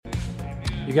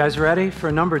You guys ready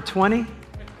for number 20?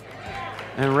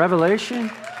 And Revelation?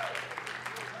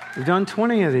 We've done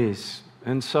 20 of these.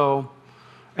 And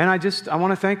I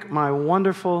want to thank my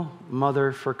wonderful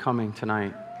mother for coming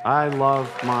tonight. I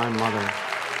love my mother.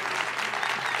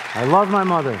 I love my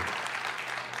mother.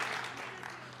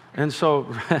 And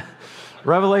so,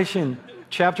 Revelation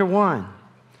chapter 1.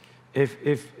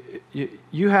 If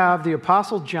you have the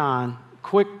Apostle John,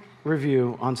 quick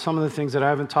review on some of the things that I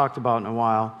haven't talked about in a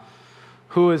while,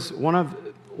 who was one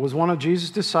of Jesus'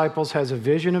 disciples, has a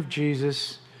vision of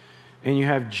Jesus, and you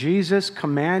have Jesus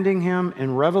commanding him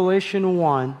in Revelation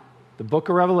 1, the book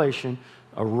of Revelation,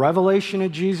 a revelation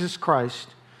of Jesus Christ,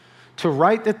 to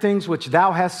write the things which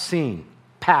thou hast seen,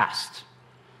 past,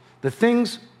 the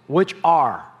things which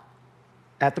are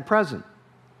at the present,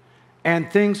 and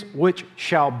things which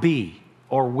shall be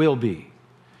or will be.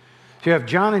 So you have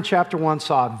John in chapter 1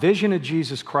 saw a vision of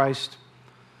Jesus Christ,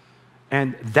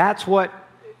 and that's what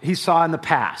he saw in the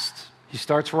past. He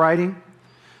starts writing.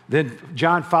 Then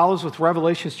John follows with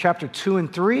Revelations chapter 2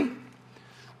 and 3,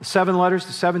 the 7 letters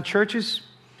to 7 churches,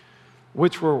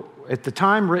 which were at the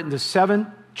time written to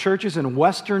 7 churches in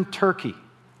Western Turkey.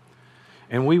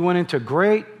 And we went into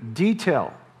great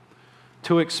detail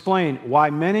to explain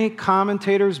why many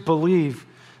commentators believe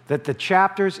that the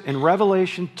chapters in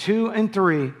Revelation 2 and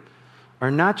 3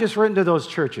 are not just written to those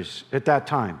churches at that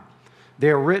time. They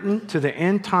are written to the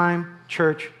end time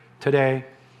church today.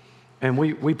 And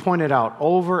we pointed out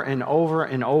over and over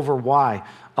and over why.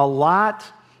 A lot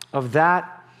of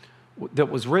that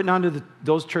was written unto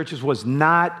those churches was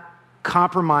not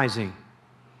compromising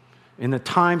in the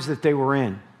times that they were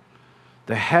in.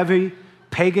 The heavy,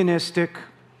 paganistic,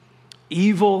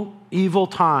 evil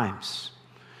times.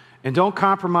 And don't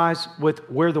compromise with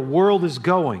where the world is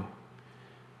going.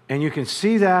 And you can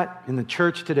see that in the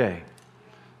church today.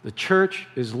 The church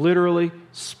is literally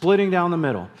splitting down the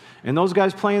middle. And those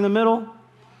guys playing in the middle,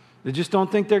 they just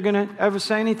don't think they're going to ever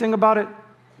say anything about it.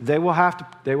 They will have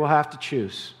to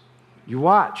choose. You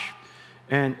watch.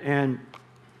 And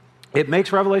it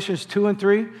makes Revelations 2 and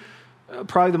 3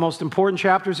 probably the most important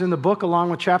chapters in the book, along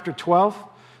with chapter 12.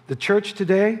 The church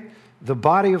today, the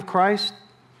body of Christ,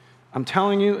 I'm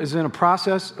telling you, is in a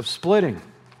process of splitting.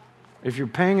 If you're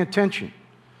paying attention.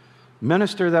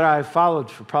 Minister that I followed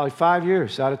for probably 5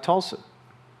 years out of Tulsa.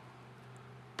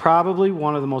 Probably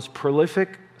one of the most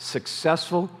prolific,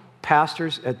 successful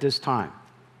pastors at this time.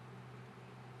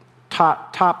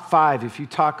 Top 5 if you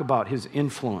talk about his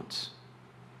influence.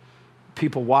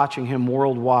 People watching him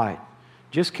worldwide.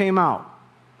 Just came out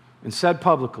and said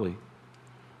publicly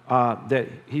that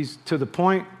he's to the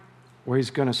point where he's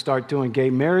going to start doing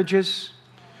gay marriages.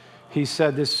 He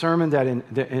said this sermon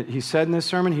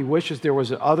he wishes there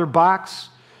was an other box,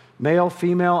 male,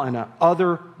 female, and an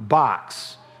other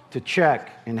box to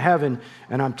check in heaven.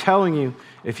 And I'm telling you,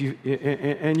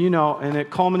 and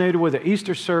it culminated with an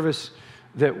Easter service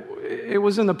that it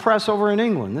was in the press over in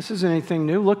England. This isn't anything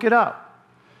new. Look it up.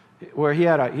 Where he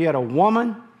had a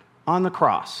woman on the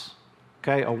cross.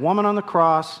 Okay, a woman on the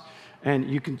cross,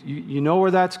 and you know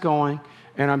where that's going.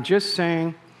 And I'm just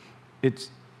saying,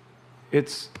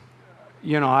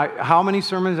 how many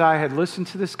sermons I had listened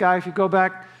to this guy if you go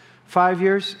back 5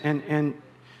 years, and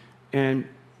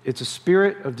it's a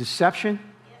spirit of deception,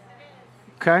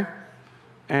 okay?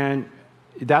 And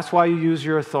that's why you use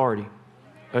your authority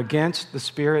against the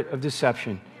spirit of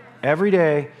deception. Every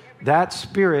day, that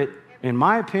spirit, in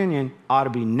my opinion, ought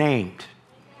to be named.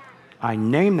 I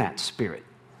name that spirit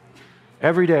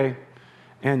every day,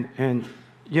 and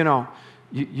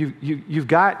you've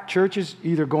got churches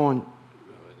either going,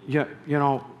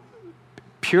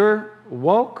 pure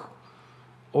woke,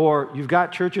 or you've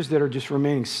got churches that are just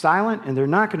remaining silent, and they're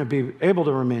not going to be able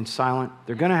to remain silent.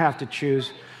 They're going to have to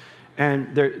choose.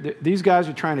 And these guys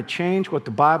are trying to change what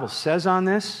the Bible says on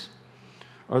this,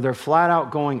 or they're flat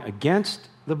out going against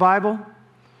the Bible.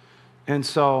 And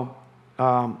so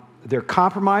they're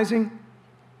compromising.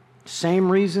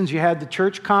 Same reasons you had the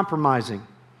church compromising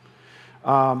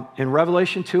in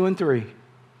Revelation 2 and 3.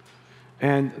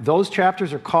 And those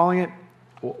chapters are calling it.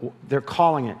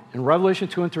 In Revelation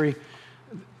 2 and 3,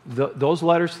 those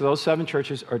letters to those 7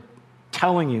 churches are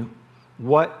telling you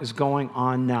what is going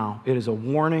on now. It is a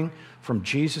warning from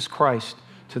Jesus Christ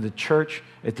to the church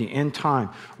at the end time.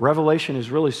 Revelation is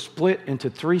really split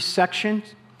into 3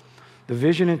 sections. The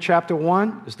vision in chapter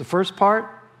 1 is the first part.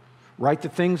 Write the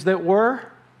things that were.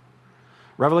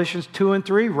 Revelations 2 and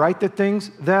 3, write the things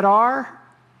that are.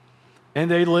 And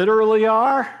they literally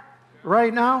are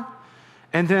right now.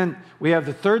 And then we have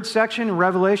the 3rd section in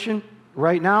Revelation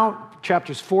right now,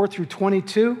 chapters 4 through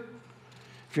 22.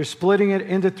 If you're splitting it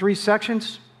into 3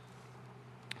 sections,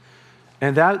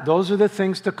 And those are the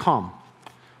things to come.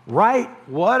 Right?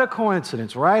 What a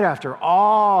coincidence. Right after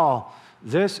all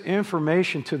this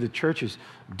information to the churches.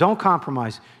 Don't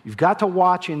compromise. You've got to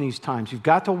watch in these times. You've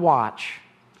got to watch.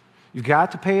 You've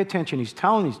got to pay attention. He's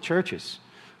telling these churches,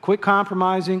 quit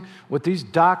compromising with these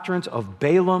doctrines of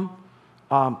Balaam,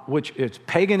 which is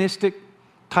paganistic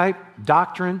type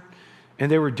doctrine.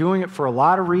 And they were doing it for a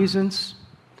lot of reasons,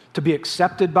 to be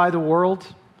accepted by the world.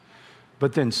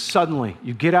 But then suddenly,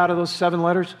 you get out of those 7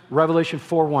 letters, Revelation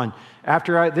 4:1.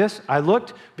 After I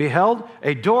looked, beheld,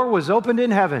 a door was opened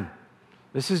in heaven.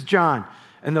 This is John.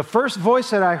 And the first voice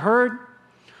that I heard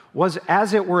was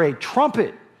as it were a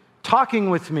trumpet talking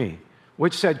with me,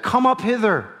 which said, come up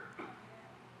hither.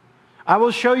 I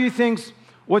will show you things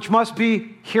which must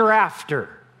be hereafter.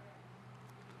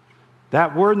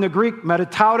 That word in the Greek,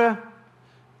 metatauta,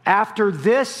 after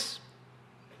this,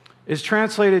 is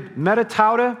translated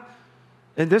metatauta.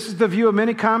 And this is the view of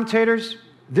many commentators.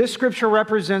 This scripture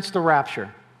represents the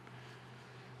rapture.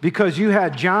 Because you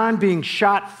had John being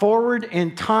shot forward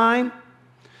in time,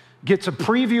 gets a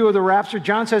preview of the rapture.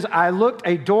 John says, I looked,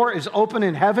 a door is open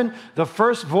in heaven. The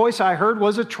first voice I heard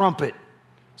was a trumpet.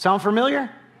 Sound familiar?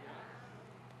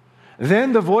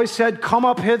 Then the voice said, come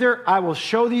up hither, I will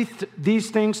show thee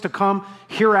these things to come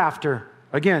hereafter.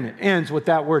 Again, it ends with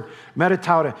that word,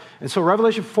 metatauta. And so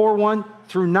Revelation 4:1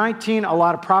 through 19, a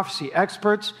lot of prophecy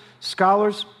experts,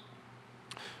 scholars,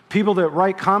 people that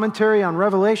write commentary on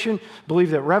Revelation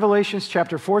believe that Revelations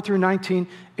chapter 4 through 19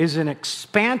 is an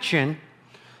expansion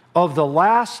of the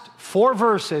last 4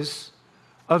 verses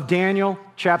of Daniel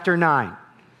chapter 9.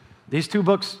 These 2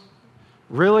 books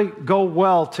really go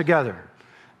well together.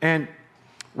 And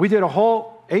we did a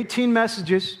whole 18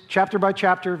 messages, chapter by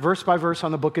chapter, verse by verse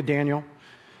on the book of Daniel.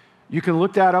 You can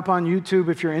look that up on YouTube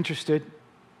if you're interested.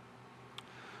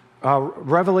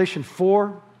 Revelation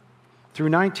 4 through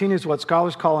 19 is what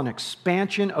scholars call an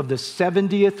expansion of the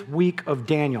 70th week of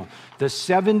Daniel. The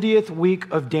 70th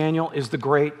week of Daniel is the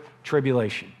Great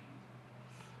Tribulation.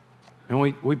 And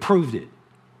we proved it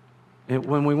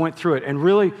when we went through it. And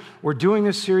really, we're doing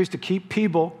this series to keep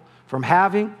people from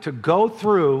having to go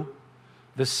through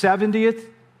the 70th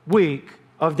week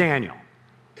of Daniel,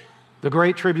 the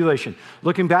Great Tribulation.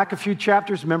 Looking back a few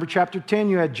chapters, remember chapter 10,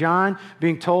 you had John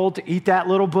being told to eat that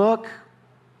little book.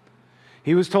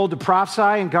 He was told to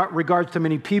prophesy in regards to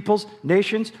many peoples,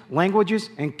 nations, languages,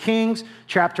 and kings.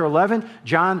 Chapter 11,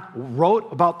 John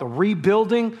wrote about the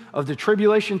rebuilding of the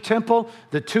tribulation temple,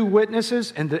 the 2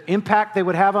 witnesses, and the impact they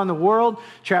would have on the world.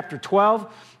 Chapter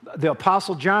 12, the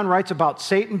Apostle John writes about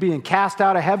Satan being cast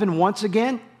out of heaven once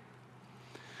again,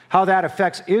 how that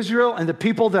affects Israel and the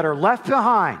people that are left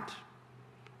behind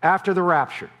after the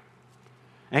rapture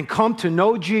and come to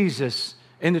know Jesus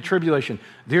in the tribulation.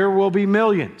 There will be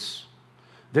millions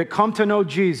that come to know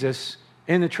Jesus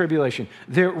in the tribulation,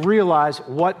 that realize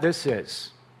what this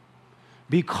is.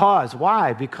 Because,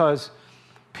 why? Because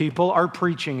people are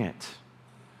preaching it,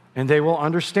 and they will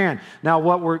understand. Now,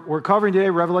 what we're covering today,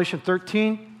 Revelation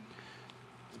 13,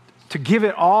 to give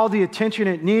it all the attention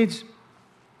it needs,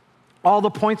 all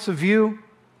the points of view,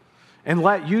 and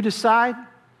let you decide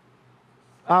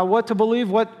what to believe,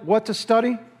 what to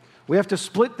study, we have to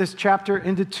split this chapter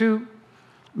into 2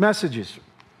 messages.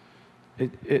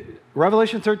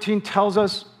 Revelation 13 tells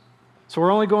us, so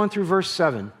we're only going through verse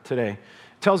 7 today. It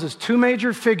tells us 2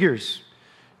 major figures.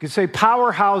 You could say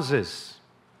powerhouses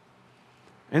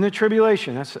in the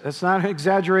tribulation. That's not an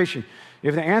exaggeration.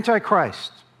 You have the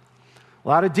Antichrist. A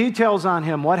lot of details on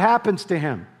him. What happens to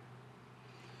him?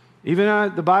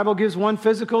 Even the Bible gives one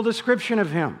physical description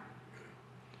of him.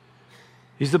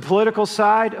 He's the political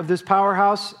side of this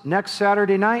powerhouse. Next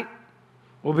Saturday night,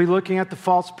 we'll be looking at the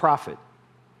false prophet,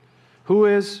 who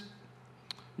is,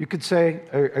 you could say,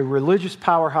 a religious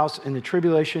powerhouse in the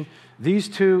tribulation. These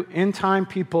 2 end-time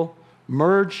people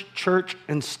merge church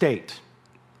and state.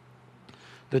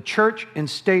 The church and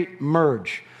state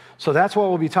merge. So that's what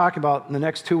we'll be talking about in the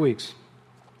next 2 weeks.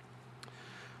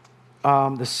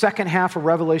 The second half of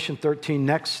Revelation 13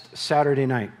 next Saturday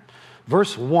night.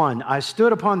 Verse 1, I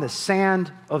stood upon the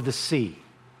sand of the sea,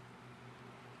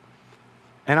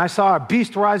 and I saw a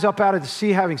beast rise up out of the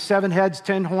sea, having 7 heads,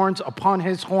 10 horns, upon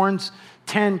his horns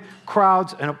 10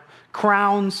 crowns,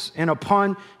 and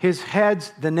upon his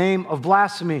heads the name of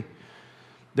blasphemy.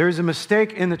 There is a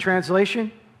mistake in the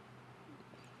translation.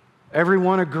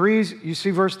 Everyone agrees. You see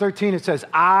verse 13, it says,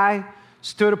 I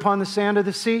stood upon the sand of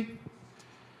the sea.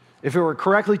 If it were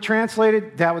correctly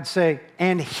translated, that would say,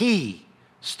 and he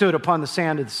stood upon the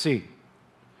sand of the sea.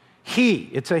 He,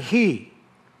 it's a he.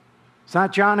 It's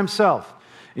not John himself.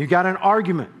 You've got an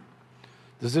argument.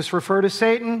 Does this refer to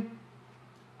Satan?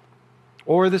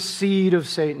 or the seed of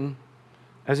Satan,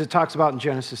 as it talks about in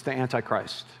Genesis, the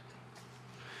Antichrist.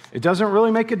 It doesn't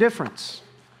really make a difference.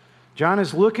 John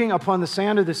is looking upon the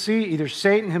sand of the sea, either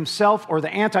Satan himself or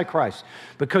the Antichrist,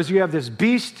 because you have this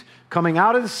beast coming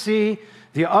out of the sea.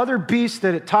 The other beast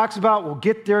that it talks about, we'll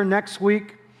get there next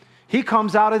week, he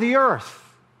comes out of the earth.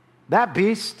 That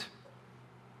beast,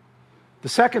 the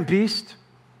second beast,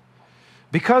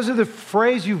 because of the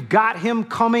phrase, you've got him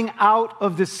coming out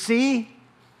of the sea,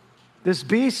 this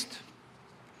beast,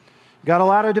 got a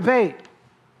lot of debate.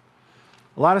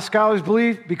 A lot of scholars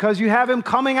believe because you have him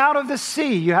coming out of the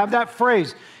sea, you have that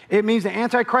phrase, it means the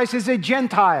Antichrist is a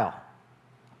Gentile,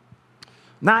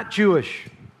 not Jewish.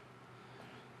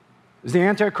 Is the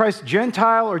Antichrist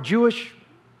Gentile or Jewish?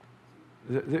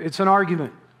 It's an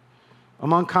argument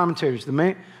among commentators.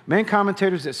 The main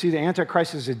commentators that see the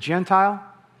Antichrist as a Gentile,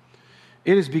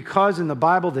 it is because in the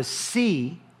Bible the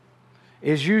sea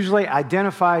is usually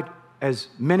identified as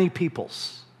many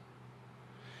peoples.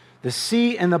 The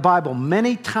sea in the Bible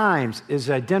many times is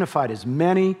identified as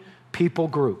many people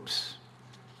groups.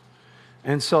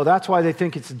 And so that's why they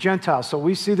think it's a Gentile. So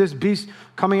we see this beast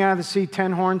coming out of the sea,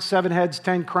 10 horns, 7 heads,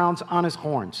 10 crowns on his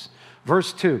horns.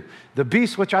 Verse 2, the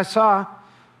beast which I saw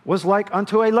was like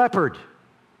unto a leopard,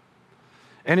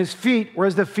 and his feet were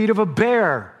as the feet of a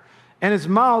bear, and his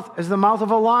mouth as the mouth of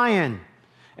a lion.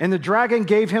 And the dragon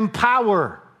gave him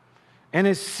power, and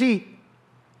his seat,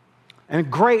 and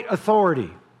great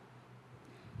authority.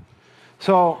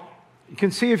 So you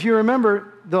can see, if you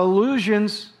remember, the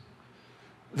allusions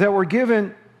that were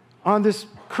given on this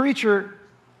creature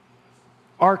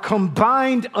are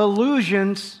combined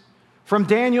allusions from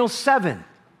Daniel 7.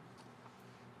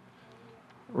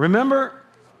 Remember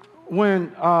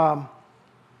when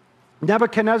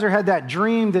Nebuchadnezzar had that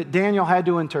dream that Daniel had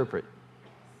to interpret?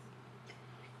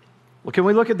 Well, can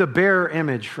we look at the bear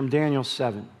image from Daniel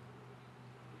 7?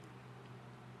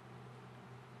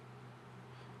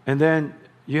 And then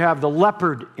you have the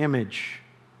leopard image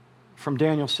from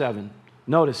Daniel 7.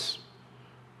 Notice,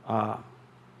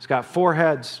 it's got 4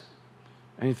 heads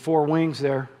and 4 wings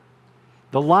there.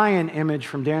 The lion image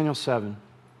from Daniel 7.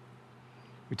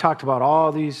 We talked about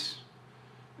all these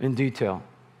in detail.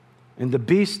 And the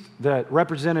beast that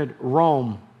represented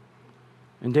Rome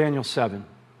in Daniel 7.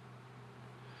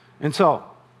 And so,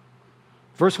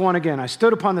 verse 1 again, I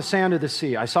stood upon the sand of the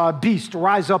sea. I saw a beast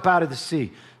rise up out of the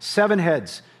sea, 7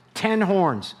 heads, 10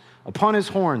 horns. Upon his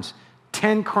horns,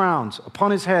 10 crowns.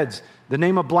 Upon his heads, the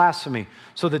name of blasphemy.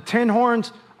 So the 10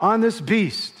 horns on this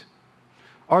beast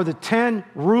are the 10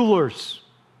 rulers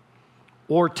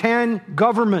or 10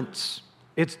 governments.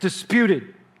 It's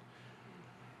disputed,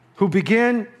 who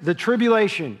begin the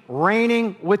tribulation,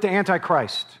 reigning with the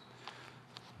Antichrist.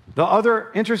 The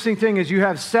other interesting thing is you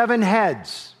have 7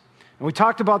 heads. And we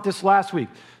talked about this last week.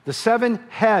 The 7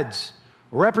 heads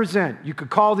represent, you could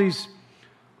call these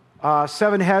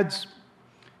 7 heads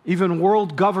even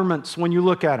world governments when you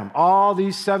look at them. All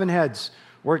these 7 heads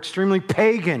were extremely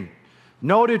pagan,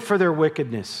 noted for their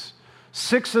wickedness.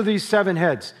 6 of these 7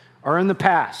 heads are in the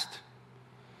past.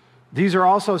 These are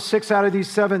also 6 out of these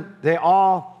 7, they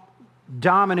all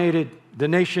dominated the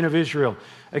nation of Israel.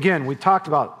 Again, we talked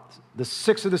about the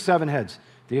 6 of the 7 heads: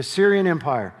 the Assyrian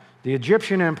Empire, the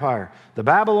Egyptian Empire, the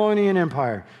Babylonian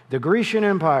Empire, the Grecian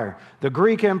Empire, the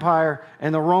Greek Empire,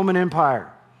 and the Roman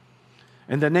Empire.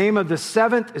 And the name of the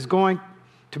 7th is going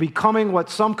to be coming, what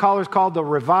some scholars call the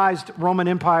revised Roman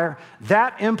Empire.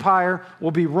 That empire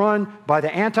will be run by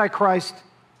the Antichrist.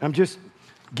 I'm just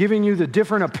giving you the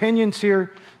different opinions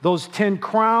here. Those 10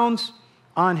 crowns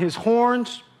on his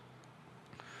horns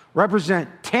represent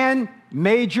 10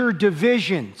 major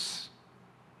divisions.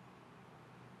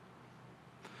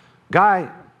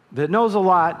 Guy that knows a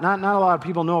lot, not a lot of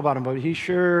people know about him, but he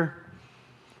sure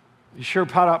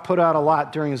put out a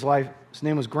lot during his life. His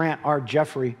name was Grant R.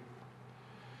 Jeffrey.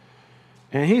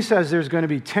 And he says there's going to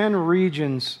be 10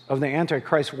 regions of the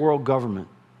Antichrist world government.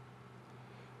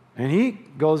 And he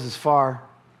goes as far,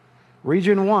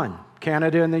 Region 1,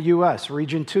 Canada and the U.S.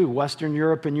 Region 2, Western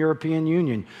Europe and European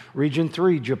Union. Region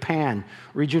 3, Japan.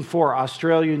 Region 4,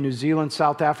 Australia, New Zealand,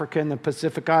 South Africa, and the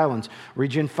Pacific Islands.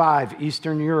 Region 5,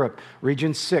 Eastern Europe.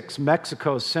 Region 6,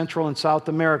 Mexico, Central and South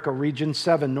America. Region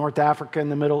 7, North Africa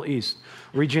and the Middle East.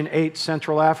 Region 8,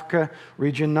 Central Africa.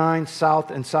 Region 9, South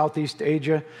and Southeast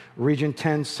Asia. Region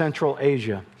 10, Central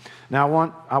Asia.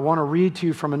 Now, I want to read to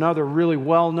you from another really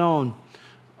well-known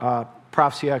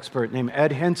prophecy expert named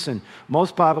Ed Henson.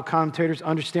 Most Bible commentators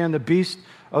understand the beast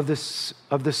of the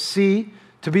sea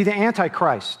to be the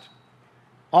Antichrist.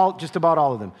 Just about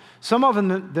all of them. Some of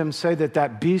them say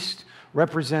that beast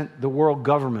represent the world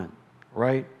government,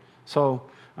 right? So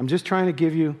I'm just trying to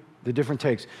give you the different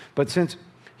takes. But since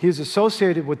he is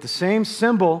associated with the same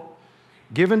symbol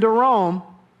given to Rome,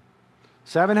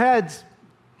 7 heads,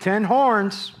 10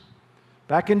 horns,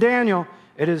 back in Daniel,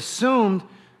 it is assumed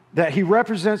that he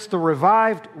represents the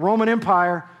revived Roman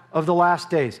Empire of the last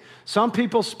days. Some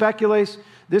people speculate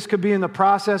this could be in the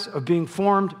process of being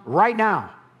formed right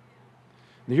now.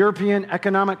 The European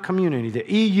Economic Community, the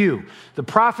EU. The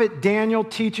prophet Daniel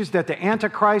teaches that the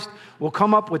Antichrist will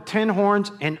come up with 10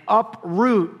 horns and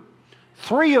uproot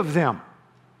 3 of them.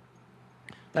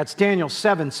 That's Daniel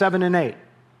 7, 7 and 8,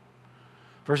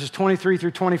 verses 23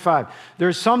 through 25.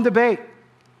 There's some debate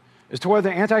as to whether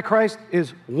the Antichrist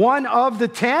is one of the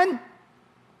 10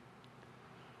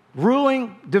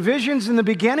 ruling divisions in the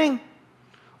beginning,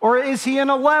 or is he an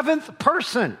 11th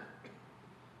person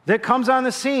that comes on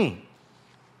the scene,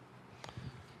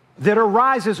 that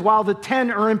arises while the 10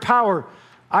 are in power?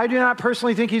 I do not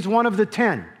personally think he's one of the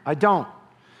 10. I don't.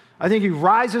 I think he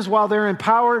rises while they're in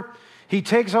power. He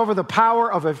takes over the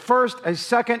power of a first, a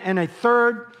second, and a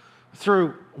third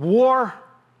through war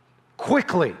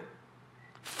quickly,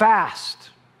 fast.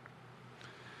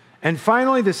 And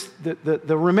finally,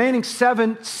 the remaining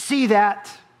 7 see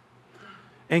that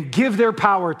and give their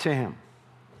power to him.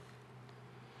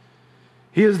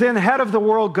 He is then head of the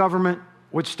world government,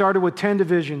 which started with 10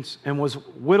 divisions and was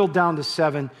whittled down to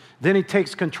 7. Then he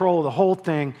takes control of the whole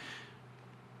thing.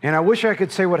 And I wish I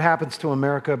could say what happens to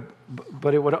America,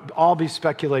 but it would all be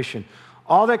speculation.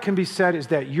 All that can be said is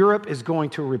that Europe is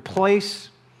going to replace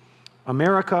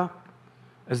America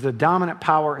as the dominant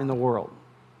power in the world,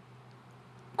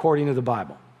 according to the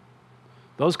Bible.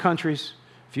 Those countries,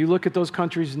 if you look at those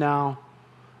countries now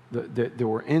that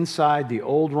were inside the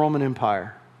old Roman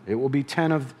Empire, it will be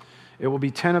 10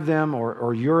 of them,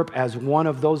 or Europe as one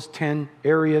of those 10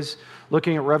 areas.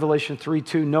 Looking at Revelation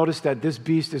 3:2, notice that this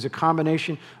beast is a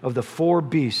combination of the 4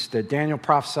 beasts that Daniel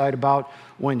prophesied about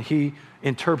when he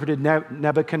interpreted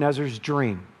Nebuchadnezzar's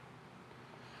dream.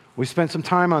 We spent some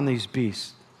time on these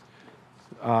beasts.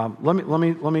 Let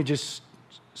me just,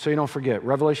 so you don't forget,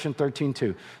 Revelation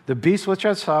 13:2. The beast which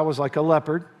I saw was like a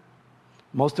leopard,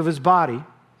 most of his body.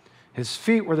 His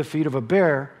feet were the feet of a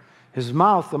bear, his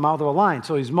mouth the mouth of a lion.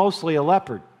 So he's mostly a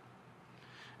leopard.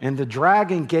 And the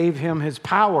dragon gave him his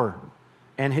power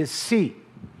and his seat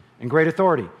and great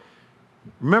authority.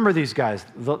 Remember these guys.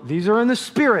 These are in the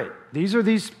spirit. These are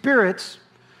these spirits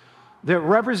that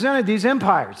represented these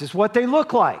empires. It's what they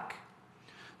look like.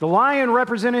 The lion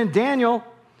represented in Daniel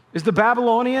is the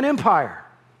Babylonian Empire.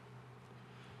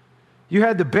 You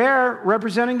had the bear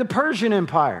representing the Persian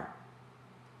Empire,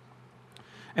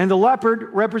 and the leopard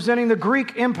representing the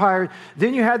Greek Empire.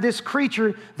 Then you had this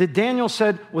creature that Daniel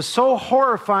said was so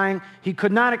horrifying he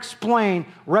could not explain,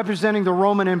 representing the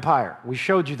Roman Empire. We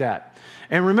showed you that.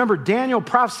 And remember, Daniel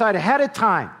prophesied ahead of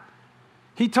time.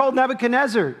 He told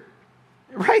Nebuchadnezzar,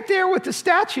 right there with the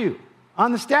statue,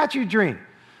 on the statue dream,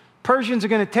 Persians are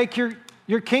going to take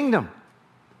your kingdom.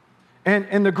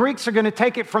 And the Greeks are going to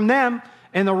take it from them,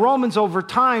 and the Romans over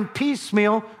time,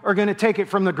 piecemeal, are going to take it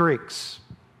from the Greeks.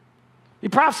 He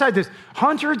prophesied this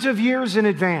hundreds of years in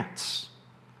advance,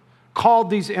 called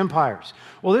these empires.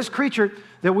 Well, this creature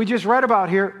that we just read about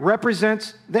here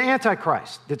represents the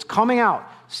Antichrist that's coming out,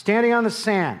 standing on the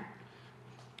sand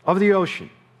of the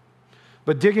ocean.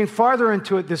 But digging farther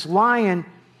into it, this lion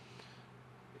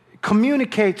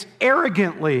communicates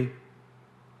arrogantly.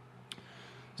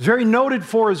 He's very noted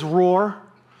for his roar.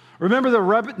 Remember,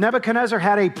 Nebuchadnezzar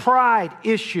had a pride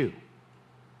issue,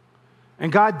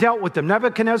 and God dealt with them.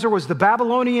 Nebuchadnezzar was the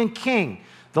Babylonian king.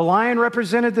 The lion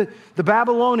represented the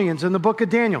Babylonians in the book of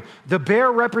Daniel. The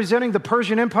bear representing the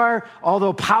Persian Empire,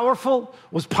 although powerful,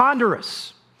 was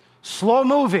ponderous,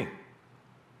 slow-moving,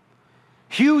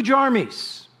 huge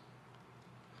armies.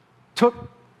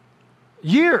 Took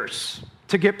years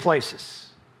to get places.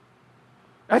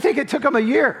 I think it took them a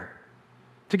year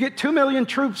to get 2 million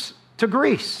troops to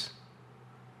Greece.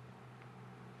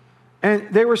 And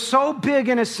they were so big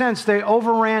in a sense, they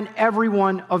overran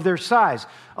everyone of their size.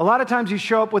 A lot of times you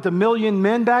show up with 1 million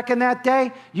men back in that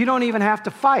day, you don't even have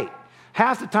to fight.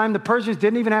 Half the time the Persians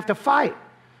didn't even have to fight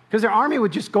because their army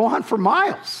would just go on for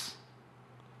miles.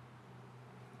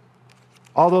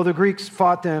 Although the Greeks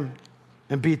fought them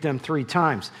and beat them 3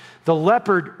 times. The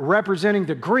leopard representing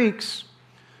the Greeks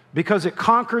because it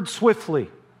conquered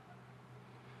swiftly.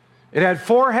 It had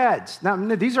 4 heads. Now,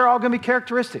 these are all going to be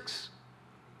characteristics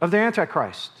of the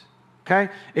Antichrist, okay?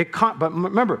 But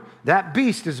remember, that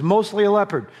beast is mostly a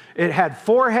leopard. It had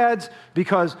 4 heads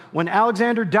because when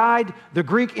Alexander died, the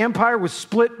Greek Empire was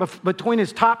split between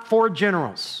his top 4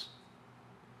 generals.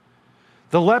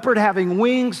 The leopard having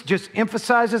wings just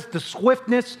emphasizes the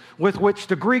swiftness with which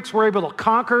the Greeks were able to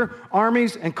conquer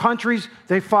armies and countries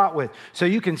they fought with. So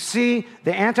you can see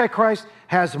the Antichrist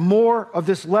has more of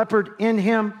this leopard in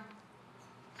him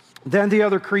than the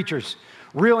other creatures.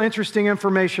 Real interesting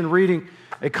information reading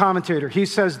a commentator. He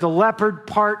says the leopard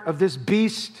part of this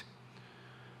beast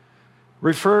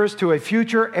refers to a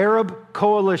future Arab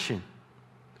coalition.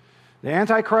 The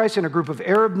Antichrist and a group of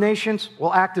Arab nations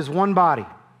will act as one body.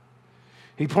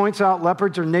 He points out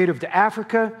leopards are native to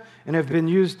Africa and have been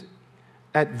used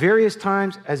at various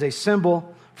times as a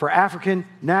symbol for African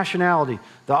nationality.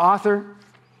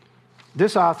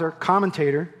 This author,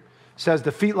 commentator, says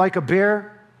the feet like a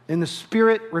bear in the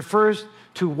spirit refers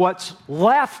to what's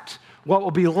left, what will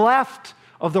be left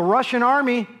of the Russian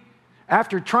army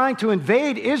after trying to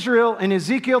invade Israel in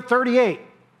Ezekiel 38.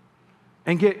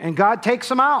 And God takes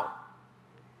them out.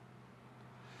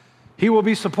 He will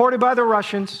be supported by the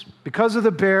Russians because of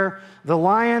the bear. The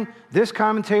lion, this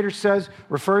commentator says,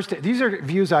 refers to, these are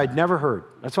views I'd never heard.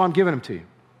 That's why I'm giving them to you.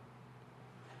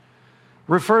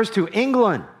 Refers to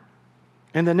England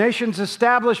and the nations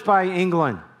established by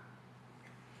England,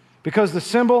 because the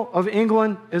symbol of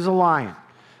England is a lion.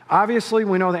 Obviously,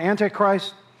 we know the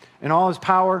Antichrist and all his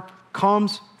power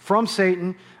comes from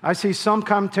Satan. I see some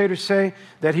commentators say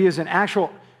that he is an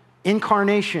actual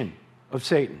incarnation of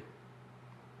Satan.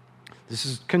 This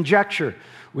is conjecture.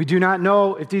 We do not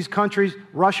know if these countries,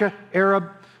 Russia, Arab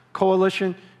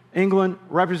coalition, England,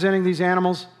 representing these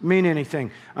animals, mean anything.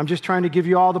 I'm just trying to give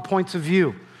you all the points of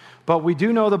view. But we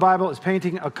do know the Bible is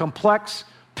painting a complex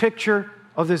picture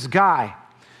of this guy.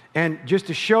 And just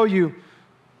to show you,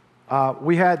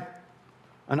 we had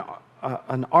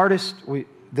an artist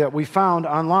that we found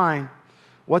online,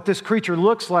 what this creature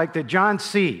looks like that John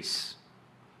sees.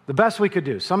 The best we could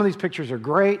do. Some of these pictures are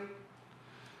great.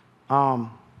 But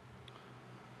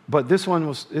this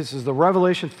is the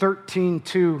Revelation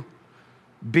 13:2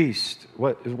 beast,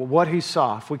 what he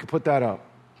saw. If we could put that up.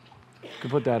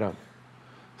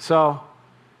 So,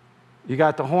 you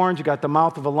got the horns, you got the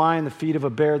mouth of a lion, the feet of a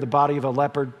bear, the body of a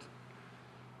leopard.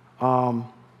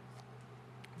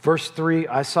 Verse 3,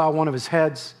 I saw one of his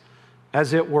heads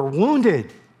as it were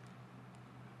wounded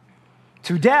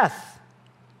to death,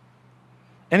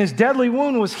 and his deadly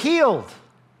wound was healed.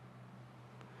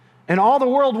 And all the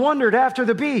world wondered after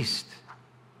the beast.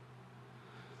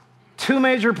 Two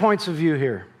major points of view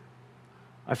here.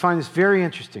 I find this very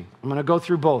interesting. I'm going to go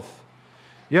through both.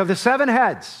 You have the 7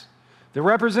 heads that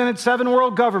represented 7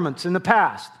 world governments in the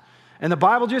past. And the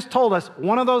Bible just told us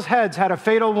one of those heads had a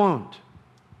fatal wound.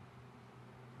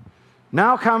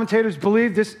 Now commentators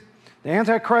believe the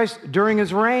Antichrist during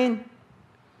his reign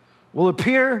will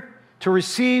appear to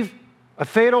receive a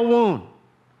fatal wound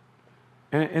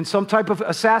in some type of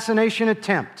assassination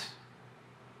attempt.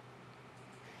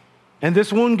 And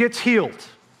this wound gets healed.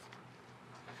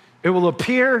 It will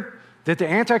appear that the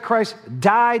Antichrist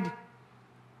died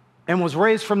and was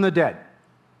raised from the dead.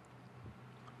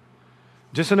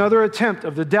 Just another attempt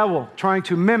of the devil trying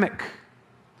to mimic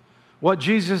what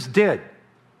Jesus did,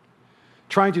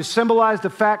 trying to symbolize the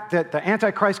fact that the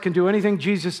Antichrist can do anything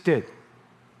Jesus did.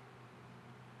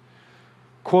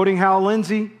 Quoting Hal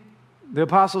Lindsey, the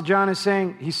Apostle John is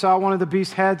saying he saw one of the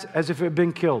beast's heads as if it had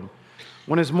been killed.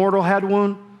 When his mortal head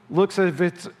wound looks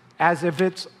as if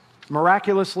it's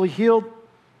miraculously healed,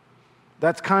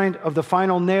 that's kind of the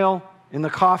final nail in the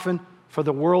coffin for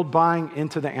the world buying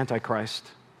into the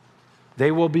Antichrist. They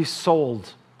will be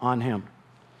sold on him.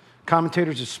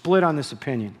 Commentators are split on this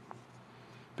opinion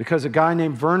because a guy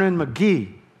named Vernon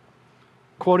McGee,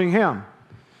 quoting him,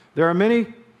 there are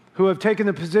many who have taken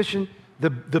the position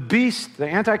the beast, the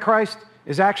Antichrist,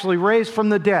 is actually raised from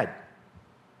the dead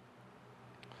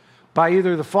by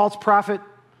either the false prophet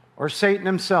or Satan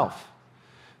himself.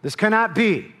 This cannot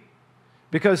be,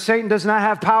 because Satan does not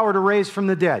have power to raise from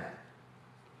the dead.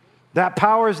 That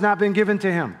power has not been given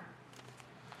to him.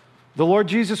 The Lord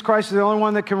Jesus Christ is the only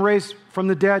one that can raise from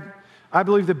the dead. I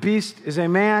believe the beast is a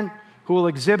man who will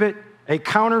exhibit a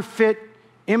counterfeit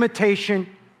imitation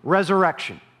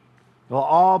resurrection. They'll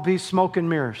all be smoke and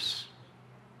mirrors.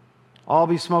 All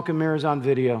be smoke and mirrors on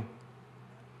video.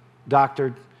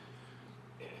 Doctored.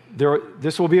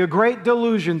 This will be a great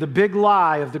delusion, the big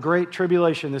lie of the great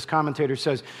tribulation, this commentator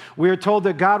says. We are told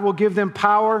that God will give them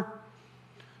power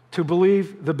to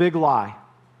believe the big lie.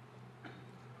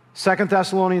 2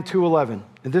 Thessalonians 2:11.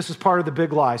 And this is part of the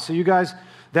big lie. So you guys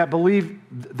that believe,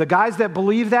 the guys that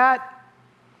believe that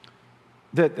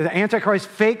the Antichrist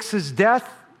fakes his death,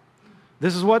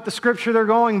 this is what the scripture they're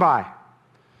going by.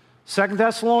 2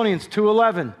 Thessalonians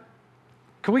 2:11.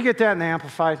 Can we get that in the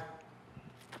Amplified?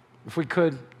 If we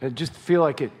could, I just feel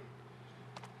like it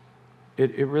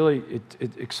it really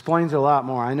explains a lot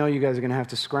more. I know you guys are going to have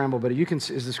to scramble, but you can,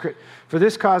 for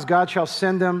this cause God shall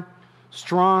send them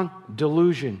strong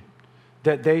delusion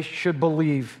that they should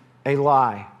believe a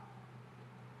lie.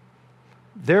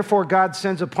 Therefore God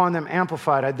sends upon them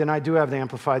amplified, then I do have the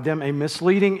amplified, them a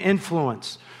misleading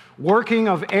influence, working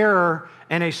of error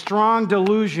and a strong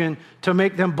delusion to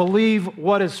make them believe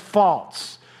what is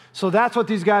false. So that's what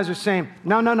these guys are saying.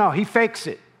 No, he fakes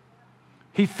it.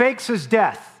 He fakes his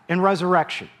death and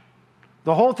resurrection.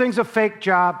 The whole thing's a fake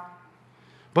job,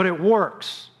 but it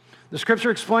works. The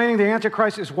scripture explaining the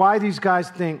Antichrist is why these guys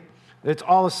think that it's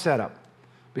all a setup.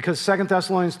 Because 2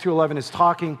 Thessalonians 2:11 is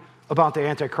talking about the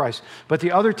Antichrist. But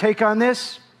the other take on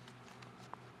this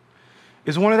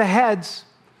is one of the heads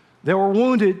that were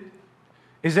wounded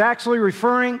is actually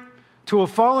referring to a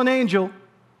fallen angel,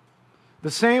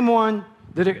 the same one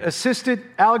that assisted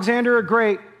Alexander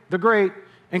the Great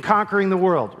in conquering the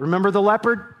world. Remember the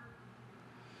leopard?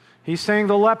 He's saying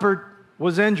the leopard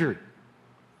was injured.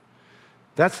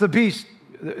 That's the beast.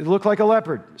 It looked like a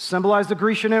leopard. Symbolized the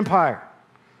Grecian Empire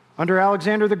under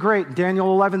Alexander the Great, Daniel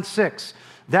 11:6.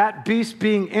 That beast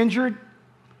being injured,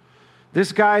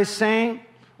 this guy is saying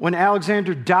when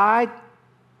Alexander died,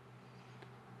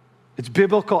 it's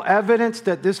biblical evidence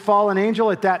that this fallen angel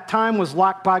at that time was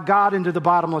locked by God into the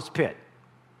bottomless pit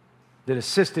that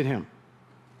assisted him.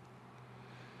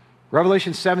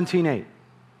 Revelation 17:8.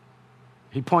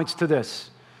 He points to this.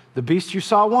 The beast you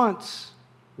saw once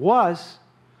was,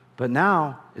 but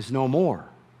now is no more.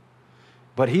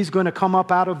 But he's going to come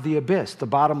up out of the abyss, the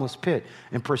bottomless pit,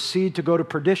 and proceed to go to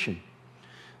perdition.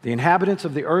 The inhabitants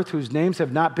of the earth whose names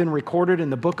have not been recorded in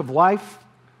the book of life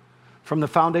from the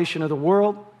foundation of the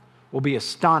world will be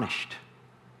astonished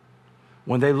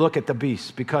when they look at the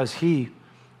beast, because he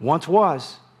once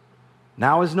was,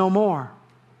 now is no more,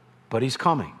 but he's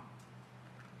coming.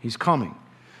 He's coming.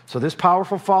 So this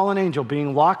powerful fallen angel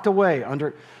being locked away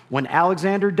when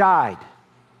Alexander died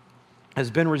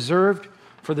has been reserved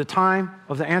for the time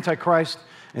of the Antichrist.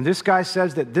 And this guy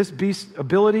says that this beast's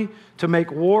ability to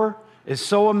make war is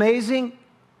so amazing.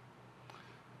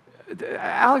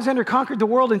 Alexander conquered the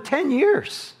world in 10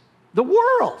 years. The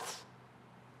world.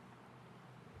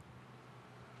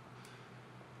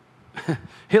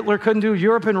 Hitler couldn't do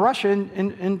Europe and Russia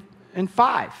in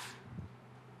 5.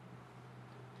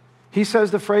 He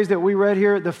says the phrase that we read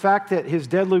here, the fact that his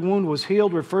deadly wound was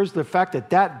healed, refers to the fact that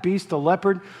that beast, the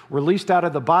leopard, released out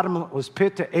of the bottomless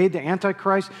pit to aid the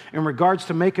Antichrist in regards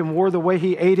to making war the way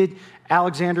he aided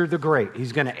Alexander the Great.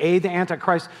 He's going to aid the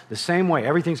Antichrist the same way.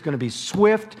 Everything's going to be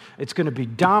swift. It's going to be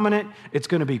dominant. It's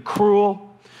going to be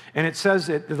cruel. And it says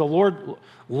that the Lord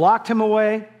locked him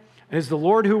away. It is the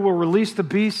Lord who will release the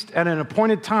beast at an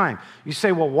appointed time. You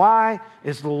say, well, why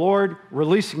is the Lord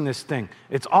releasing this thing?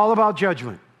 It's all about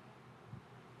judgment.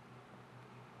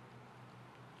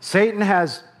 Satan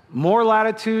has more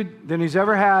latitude than he's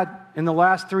ever had in the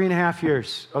last 3.5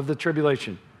 years of the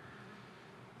tribulation,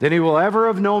 than he will ever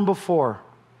have known before,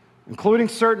 including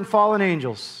certain fallen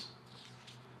angels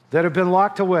that have been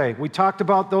locked away. We talked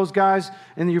about those guys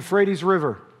in the Euphrates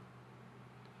River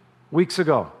weeks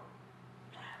ago,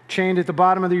 chained at the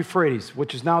bottom of the Euphrates,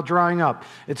 which is now drying up.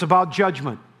 It's about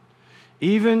judgment.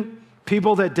 Even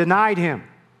people that denied him,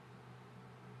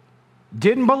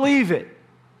 didn't believe it,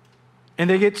 and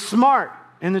they get smart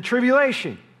in the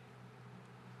tribulation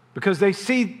because they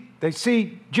see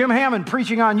Jim Hammond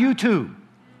preaching on YouTube,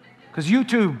 because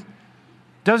YouTube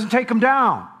doesn't take them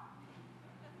down.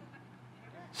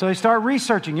 So they start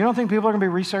researching. You don't think people are going to be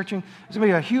researching? There's going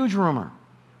to be a huge rumor.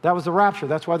 That was the rapture.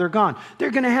 That's why they're gone. They're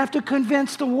going to have to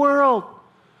convince the world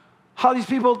how these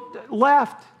people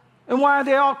left and why are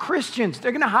they all Christians.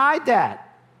 They're going to hide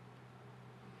that.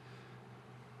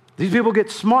 These people get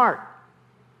smart,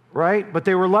 right? But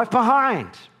they were left behind.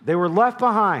 They were left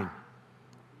behind.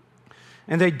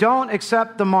 And they don't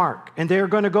accept the mark. And they're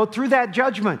going to go through that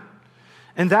judgment.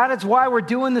 And that is why we're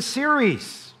doing the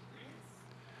series,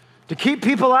 to keep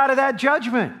people out of that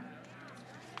judgment.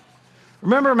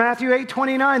 Remember Matthew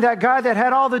 8:29, that guy that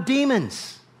had all the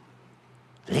demons.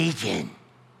 Legion.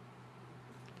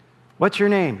 What's your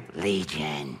name?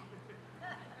 Legion.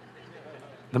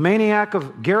 The maniac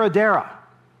of Gadara.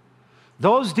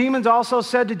 Those demons also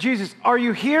said to Jesus, "Are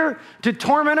you here to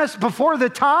torment us before the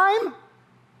time?"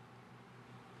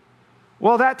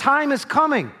 Well, that time is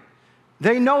coming.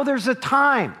 They know there's a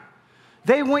time.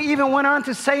 They even went on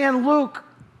to say in Luke,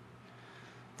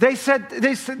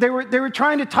 they were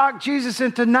trying to talk Jesus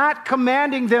into not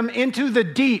commanding them into the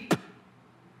deep,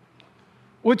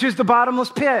 which is the bottomless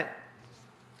pit.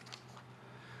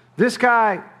 This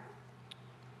guy,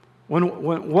 when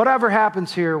whatever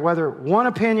happens here, whether one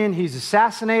opinion, he's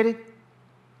assassinated,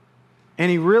 and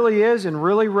he really is and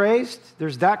really raised,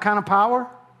 there's that kind of power,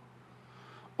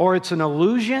 or it's an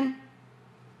illusion,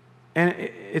 and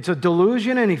it's a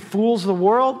delusion, and he fools the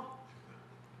world.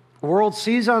 The world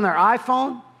sees on their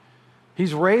iPhone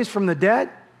he's raised from the dead.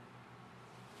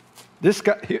 This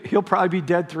guy, he'll probably be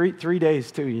dead three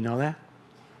days too, you know that?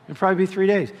 It'll probably be 3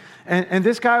 days. And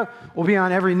this guy will be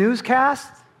on every newscast,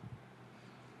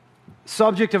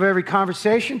 subject of every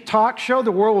conversation, talk show.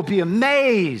 The world will be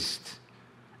amazed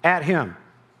at him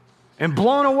and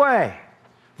blown away.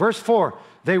 Verse 4,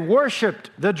 they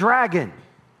worshiped the dragon,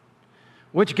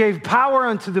 which gave power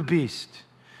unto the beast.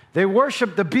 They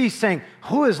worshiped the beast, saying,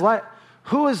 who is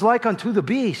like unto the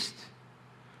beast?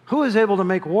 Who is able to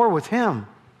make war with him?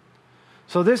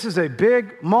 So this is a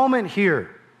big moment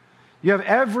here. You have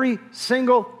every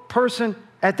single person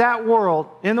at that world,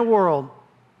 in the world,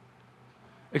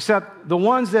 except the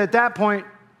ones that at that point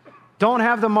don't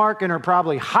have the mark and are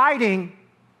probably hiding,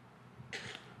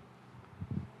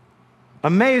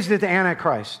 amazed at the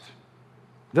Antichrist.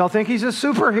 They'll think he's a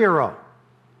superhero.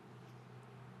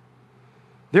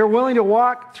 They're willing to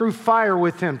walk through fire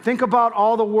with him. Think about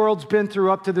all the world's been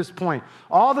through up to this point.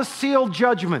 All the sealed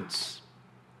judgments.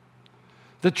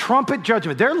 The trumpet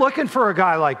judgment. They're looking for a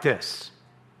guy like this.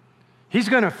 He's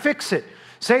going to fix it.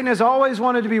 Satan has always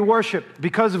wanted to be worshiped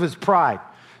because of his pride.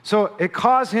 So that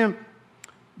caused him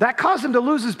to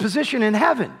lose his position in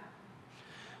heaven.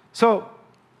 So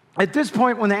at this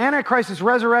point, when the Antichrist is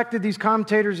resurrected, these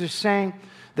commentators are saying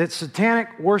that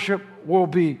satanic worship will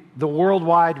be the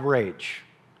worldwide rage.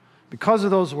 Because of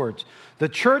those words, the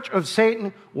church of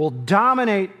Satan will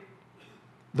dominate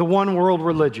the one world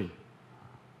religion.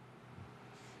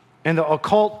 And the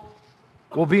occult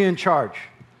will be in charge.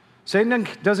 Satan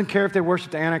doesn't care if they worship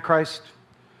the Antichrist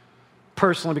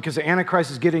personally, because the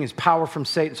Antichrist is getting his power from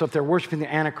Satan. So if they're worshiping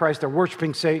the Antichrist, they're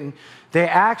worshiping Satan. They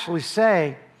actually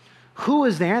say, who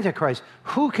is the Antichrist?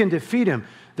 Who can defeat him?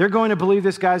 They're going to believe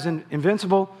this guy's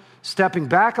invincible. Stepping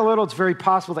back a little, it's very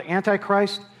possible the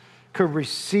Antichrist could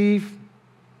receive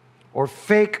or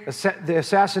fake the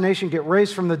assassination, get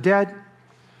raised from the dead,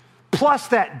 plus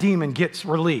that demon gets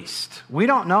released. We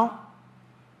don't know.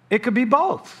 It could be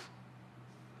both.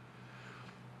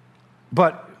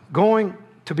 But going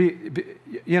to be,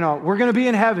 we're going to be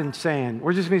in heaven we're just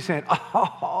going to be saying,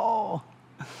 oh,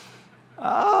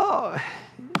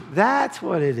 that's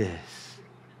what it is.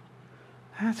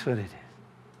 That's what it is.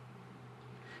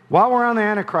 While we're on the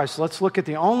Antichrist, let's look at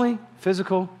the only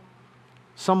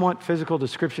somewhat physical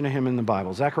description of him in the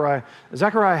Bible. Zechariah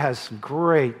has some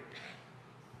great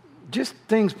just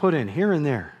things put in here and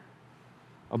there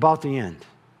about the end.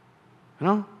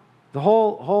 The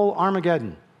whole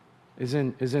Armageddon is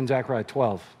in Zechariah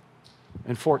 12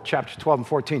 and chapters 12 and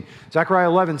 14. Zechariah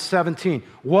 11:17.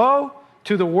 Woe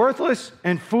to the worthless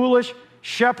and foolish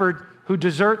shepherd who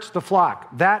deserts the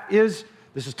flock. This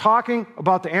is talking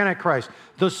about the Antichrist.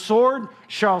 The sword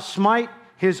shall smite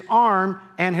his arm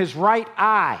and his right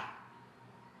eye.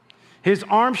 His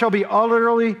arm shall be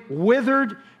utterly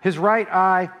withered, his right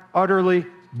eye utterly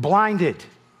blinded.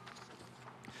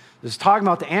 This is talking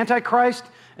about the Antichrist,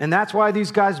 and that's why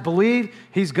these guys believe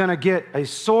he's going to get a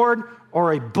sword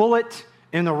or a bullet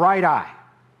in the right eye.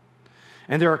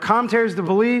 And there are commentators that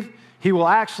believe he will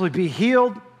actually be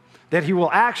healed, that he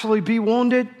will actually be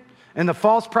wounded, and the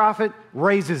false prophet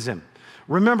raises him.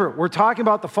 Remember, we're talking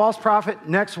about the false prophet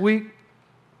next week,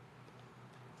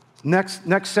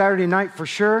 next Saturday night for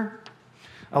sure.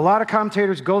 A lot of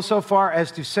commentators go so far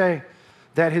as to say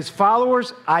that his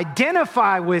followers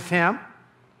identify with him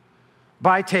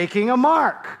by taking a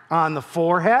mark on the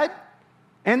forehead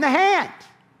and the hand.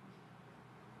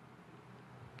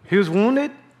 He was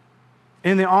wounded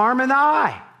in the arm and the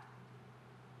eye.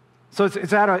 So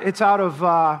it's out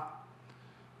of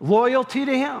loyalty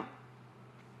to him.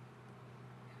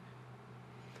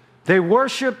 They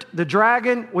worshiped the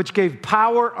dragon, which gave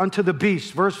power unto the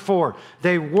beast. Verse 4.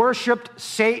 They worshiped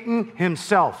Satan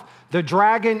himself. The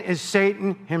dragon is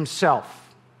Satan himself.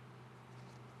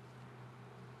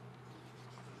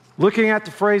 Looking at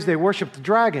the phrase, they worship the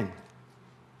dragon.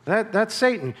 That's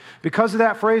Satan. Because of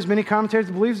that phrase, many commentators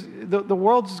believe the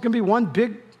world is going to be one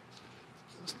big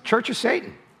church of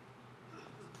Satan.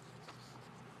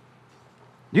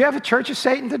 You have a church of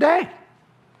Satan today.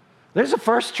 There's a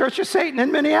first church of Satan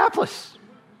in Minneapolis.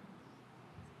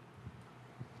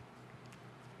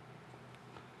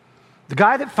 The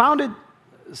guy that founded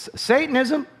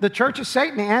Satanism, the Church of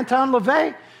Satan, Anton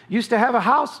LaVey, used to have a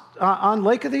house on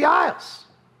Lake of the Isles.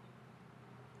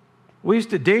 We used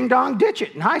to ding-dong ditch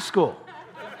it in high school.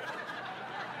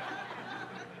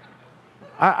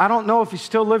 I don't know if he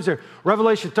still lives there.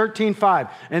 Revelation 13:5.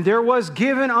 And there was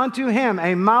given unto him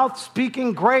a mouth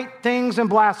speaking great things and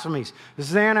blasphemies. This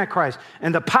is the Antichrist.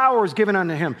 And the power was given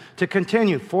unto him to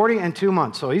continue 40 and 2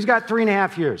 months. So he's got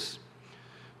 3.5 years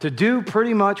to do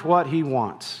pretty much what he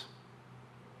wants.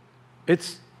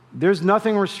 There's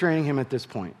nothing restraining him at this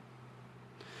point.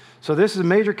 So this is a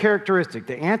major characteristic.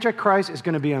 The Antichrist is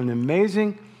going to be an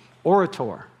amazing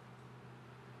orator.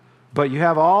 But you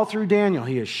have all through Daniel,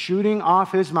 he is shooting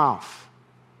off his mouth.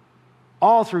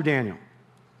 All through Daniel.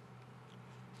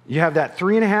 You have that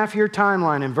 3.5 year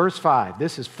timeline in verse 5.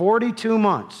 This is 42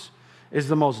 months. Is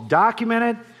the most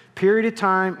documented period of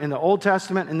time in the Old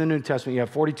Testament and the New Testament. You have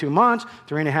 42 months,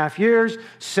 3.5 years,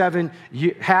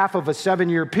 half of a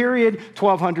 7-year period,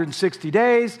 1,260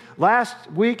 days. Last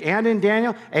week and in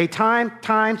Daniel, a time,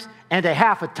 times, and a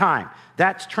half a time.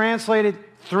 That's translated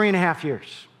 3.5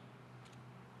 years.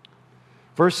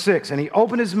 Verse 6, and he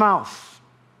opened his mouth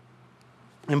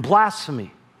in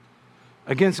blasphemy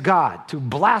against God, to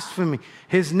blaspheme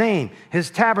his name,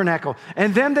 his tabernacle,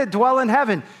 and them that dwell in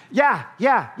heaven. Yeah.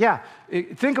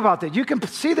 Think about that. You can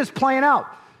see this playing out.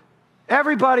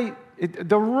 Everybody,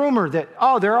 the rumor that,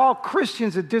 they're all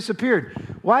Christians that disappeared.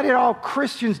 Why did all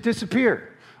Christians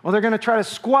disappear? Well, they're going to try to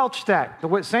squelch that.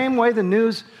 The same way the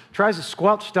news tries to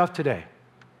squelch stuff today.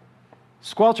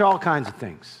 Squelch all kinds of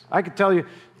things. I could tell you,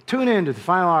 tune in to the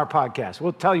Final Hour podcast.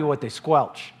 We'll tell you what they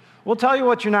squelch. We'll tell you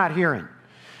what you're not hearing.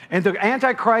 And the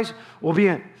Antichrist will be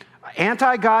an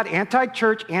anti-God,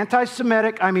 anti-church,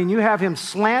 anti-Semitic. I mean, you have him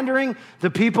slandering the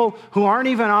people who aren't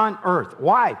even on earth.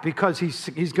 Why? Because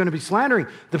he's going to be slandering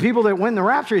the people that win the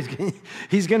rapture.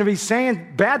 He's going to be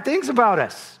saying bad things about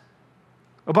us,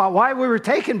 about why we were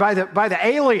taken by the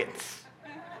aliens.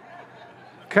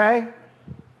 Okay?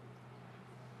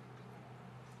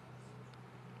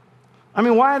 I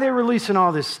mean, why are they releasing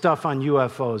all this stuff on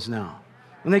UFOs now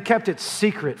when they kept it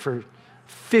secret for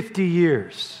 50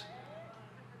 years?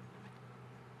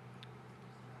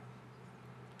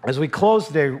 As we close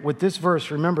today with this verse,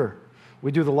 remember,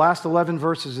 we do the last 11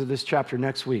 verses of this chapter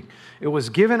next week. It was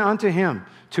given unto him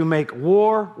to make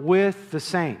war with the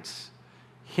saints.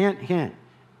 Hint, hint.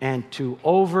 And to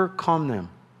overcome them.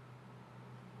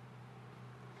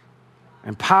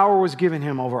 And power was given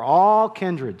him over all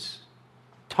kindreds,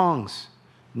 tongues,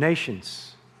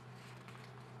 nations.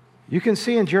 You can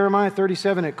see in Jeremiah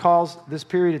 37, it calls this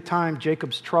period of time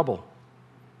Jacob's trouble,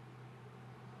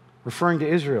 referring to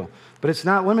Israel. But it's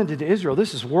not limited to Israel.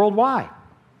 This is worldwide.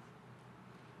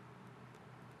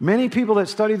 Many people that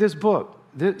study this book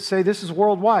say this is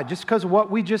worldwide just because of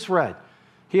what we just read.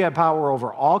 He had power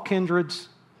over all kindreds,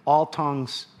 all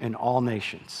tongues, and all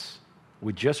nations.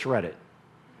 We just read it.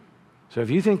 So if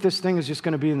you think this thing is just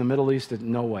going to be in the Middle East,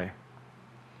 no way.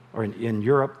 Or in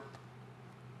Europe.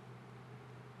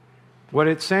 What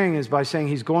it's saying is by saying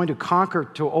he's going to conquer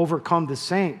to overcome the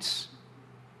saints.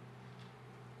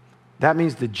 That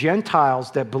means the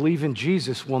Gentiles that believe in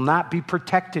Jesus will not be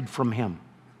protected from him.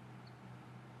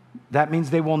 That means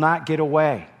they will not get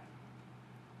away.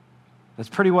 That's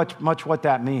pretty much what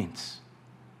that means.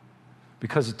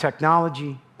 Because of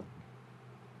technology.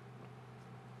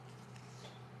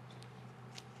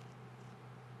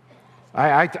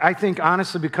 I think,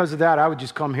 honestly, because of that, I would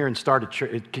just come here and start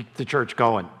keep the church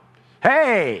going.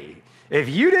 Hey, if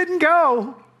you didn't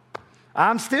go,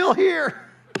 I'm still here.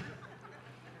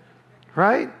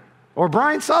 Right? Or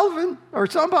Brian Sullivan, or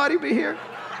somebody be here.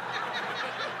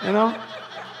 You know?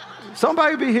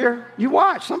 Somebody be here. You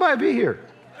watch, somebody be here.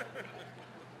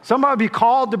 Somebody be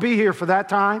called to be here for that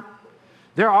time.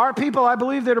 There are people, I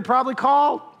believe, that are probably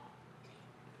called.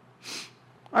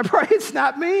 I pray it's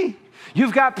not me.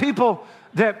 You've got people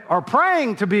that are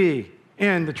praying to be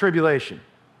in the tribulation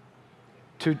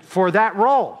for that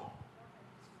role.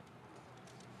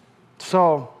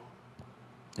 So,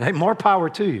 hey, more power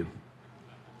to you.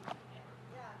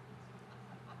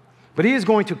 But he is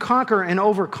going to conquer and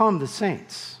overcome the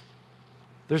saints.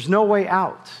 There's no way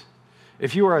out.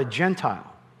 If you are a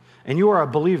Gentile and you are a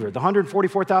believer, the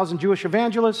 144,000 Jewish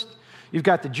evangelists, you've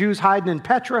got the Jews hiding in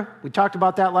Petra. We talked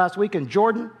about that last week in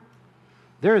Jordan.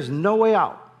 There is no way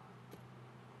out.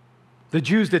 The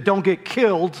Jews that don't get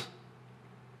killed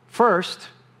first.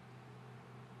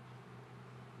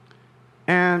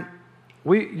 And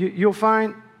we'll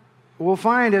find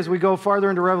as we go farther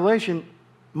into Revelation,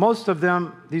 most of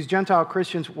them, these Gentile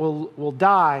Christians, will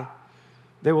die.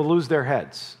 They will lose their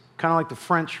heads. Kind of like the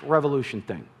French Revolution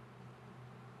thing.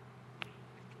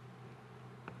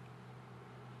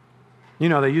 You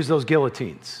know, they use those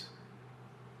guillotines.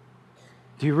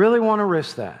 Do you really want to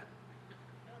risk that?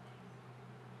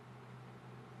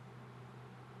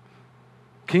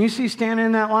 Can you see standing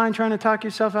in that line trying to talk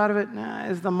yourself out of it? Nah,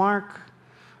 is the mark.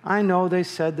 I know they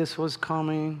said this was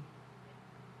coming.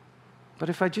 But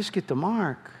if I just get the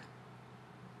mark,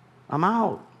 I'm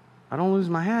out. I don't lose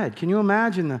my head. Can you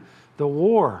imagine the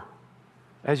war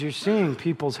as you're seeing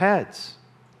people's heads?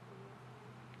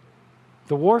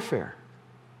 The warfare.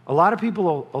 A lot of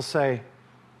people will say,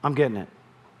 I'm getting it.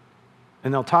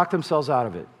 And they'll talk themselves out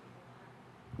of it.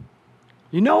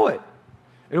 You know it.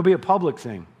 It'll be a public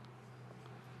thing.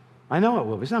 I know it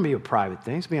will. It's not going to be a private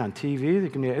thing. It's going to be on TV.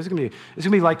 It's going to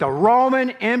be like the Roman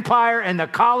Empire and the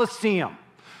Colosseum.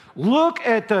 Look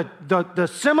at the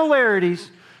similarities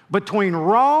between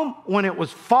Rome when it was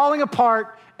falling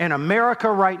apart and America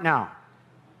right now.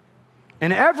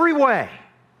 In every way.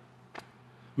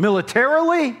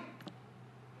 Militarily,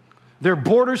 their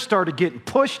borders started getting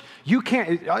pushed. You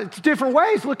can't. It's different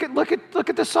ways. Look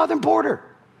at the southern border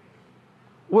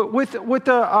with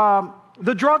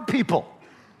the drug people.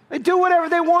 They do whatever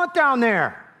they want down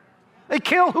there. They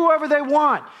kill whoever they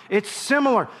want. It's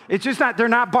similar. It's just not. They're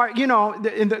not.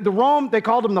 In the Rome, they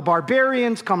called them the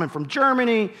barbarians coming from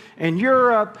Germany and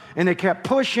Europe, and they kept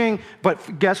pushing.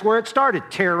 But guess where it started?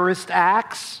 Terrorist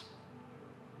acts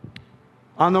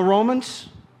on the Romans.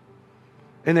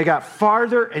 And they got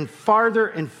farther and farther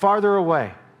and farther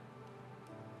away.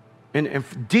 And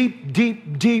deep,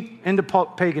 deep, deep into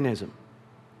paganism.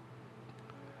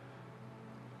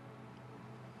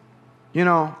 You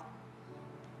know,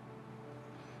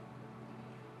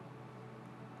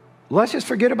 let's just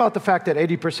forget about the fact that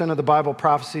 80% of the Bible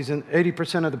prophecies and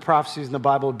 80% of the prophecies in the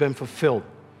Bible have been fulfilled.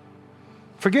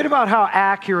 Forget about how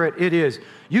accurate it is.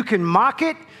 You can mock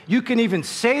it. You can even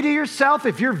say to yourself,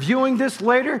 if you're viewing this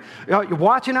later, you're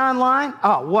watching online,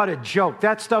 oh, what a joke.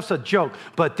 That stuff's a joke.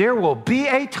 But there will be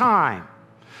a time,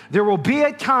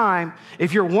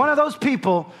 if you're one of those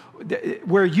people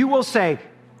where you will say,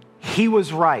 he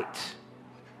was right.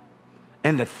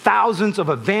 And the thousands of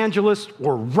evangelists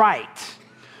were right.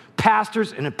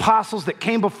 Pastors and apostles that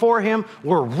came before him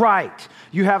were right.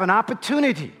 You have an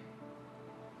opportunity.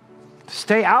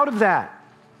 Stay out of that.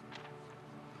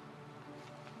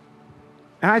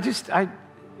 And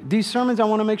these sermons, I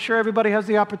want to make sure everybody has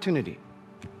the opportunity.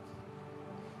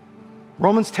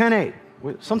 Romans 10:8.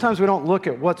 Sometimes we don't look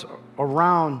at what's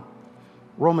around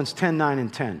Romans 10:9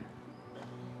 and 10.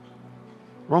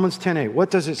 Romans 10:8. What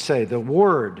does it say? The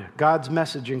word, God's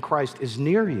message in Christ, is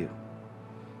near you,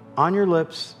 on your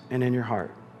lips and in your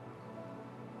heart.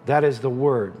 That is the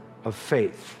word of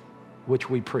faith which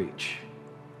we preach.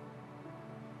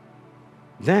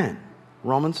 Then,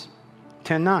 Romans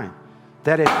 10:9,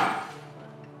 that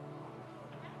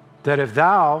if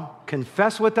thou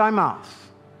confess with thy mouth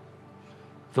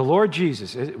the Lord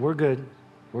Jesus, we're good.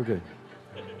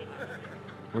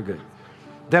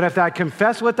 That if thou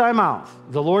confess with thy mouth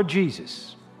the Lord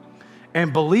Jesus,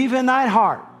 and believe in thy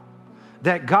heart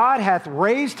that God hath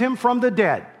raised him from the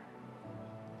dead,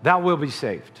 thou wilt be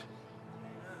saved.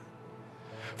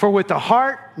 For with the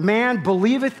heart man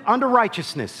believeth unto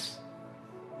righteousness,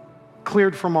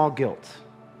 cleared from all guilt.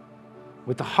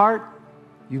 With the heart,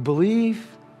 you believe,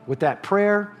 with that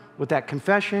prayer, with that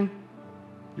confession,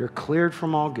 you're cleared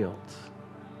from all guilt.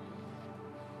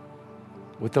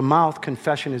 With the mouth,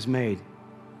 confession is made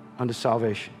unto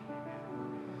salvation.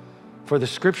 For the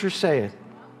scripture saith,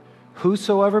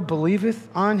 whosoever believeth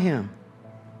on him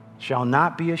shall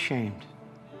not be ashamed.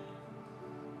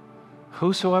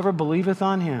 Whosoever believeth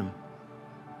on him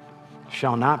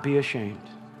shall not be ashamed.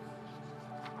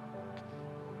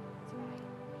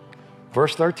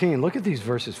 Verse 13, look at these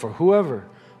verses. For whoever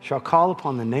shall call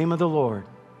upon the name of the Lord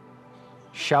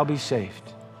shall be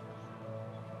saved.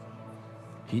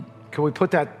 Can we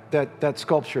put that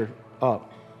sculpture up?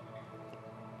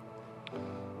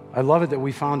 I love it that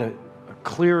we found a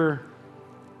clearer,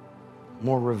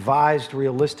 more revised,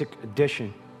 realistic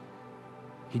edition.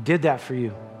 He did that for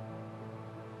you.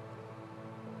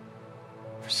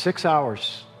 For 6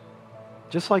 hours,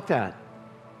 just like that.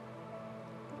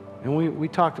 And we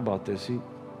talked about this. He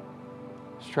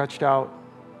stretched out,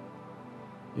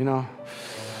 and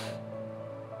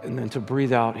then to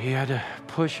breathe out, he had to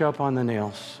push up on the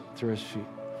nails through his feet.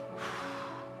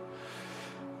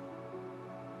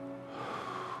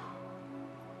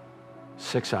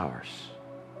 6 hours.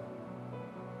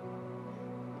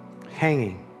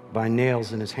 Hanging by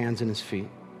nails in his hands and his feet.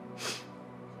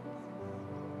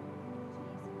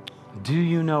 Do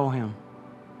you know him?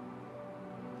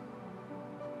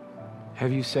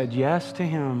 Have you said yes to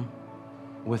him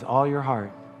with all your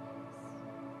heart?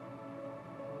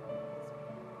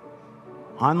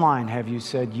 Online, have you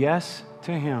said yes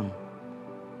to him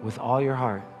with all your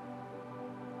heart?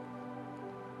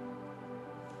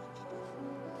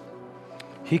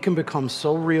 He can become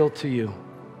so real to you.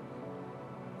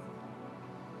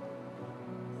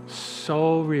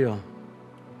 So real.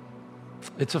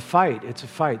 It's a fight. It's a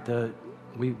fight.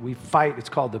 We fight. It's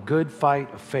called the good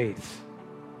fight of faith.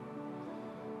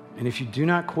 And if you do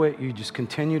not quit, you just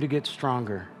continue to get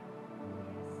stronger.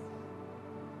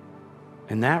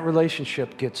 And that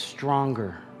relationship gets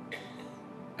stronger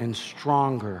and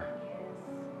stronger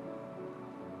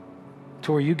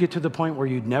to where you get to the point where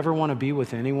you'd never want to be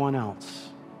with anyone else.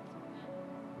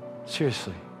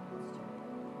 Seriously.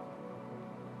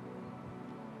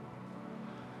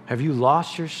 Have you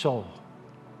lost your soul?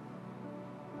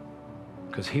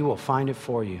 Because He will find it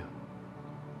for you.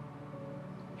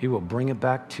 He will bring it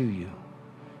back to you.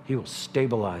 He will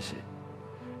stabilize it.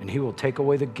 And He will take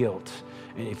away the guilt.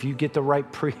 And if you get the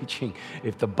right preaching,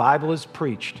 if the Bible is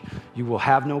preached, you will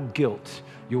have no guilt.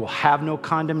 You will have no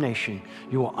condemnation.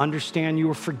 You will understand you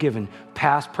are forgiven,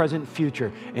 past, present,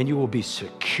 future, and you will be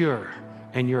secure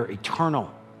in your eternal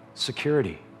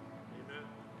security.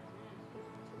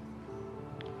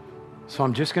 So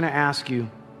I'm just going to ask you,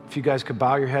 if you guys could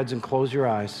bow your heads and close your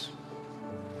eyes.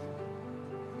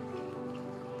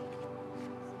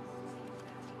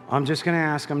 I'm just going to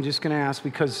ask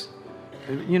because,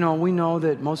 you know, we know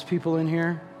that most people in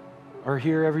here are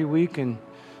here every week and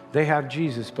they have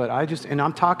Jesus, but and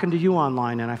I'm talking to you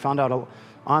online, and I found out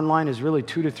online is really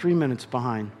 2 to 3 minutes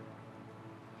behind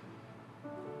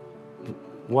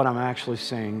what I'm actually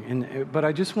saying. But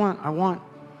I want,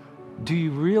 do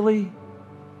you really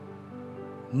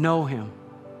know Him?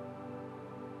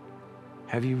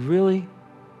 Have you really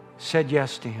said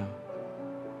yes to Him?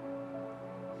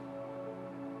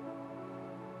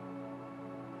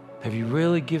 Have you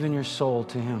really given your soul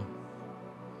to Him?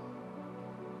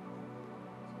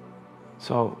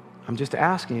 So I'm just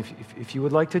asking if you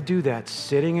would like to do that,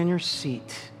 sitting in your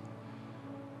seat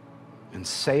and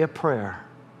say a prayer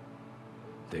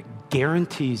that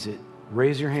guarantees it.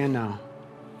 Raise your hand now.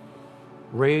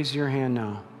 Raise your hand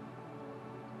now.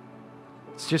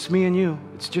 It's just me and you.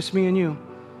 It's just me and you.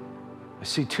 I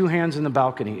see 2 hands in the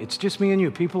balcony. It's just me and you.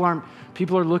 People are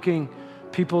looking.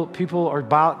 People are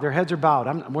bowed. Their heads are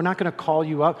bowed. We're not going to call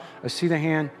you up. I see the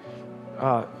hand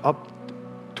up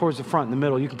towards the front in the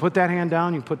middle. You can put that hand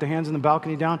down. You can put the hands in the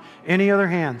balcony down. Any other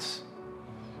hands?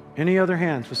 Any other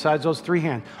hands besides those 3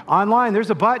 hands? Online, there's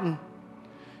a button.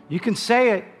 You can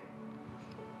say it.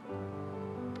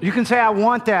 You can say, I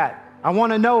want that. I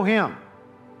want to know Him.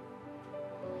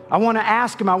 I want to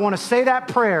ask Him. I want to say that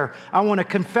prayer. I want to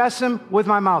confess Him with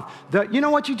my mouth. You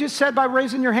know what you just said by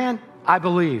raising your hand? I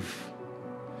believe.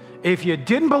 If you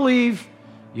didn't believe,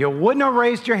 you wouldn't have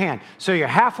raised your hand. So you're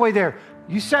halfway there.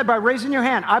 You said by raising your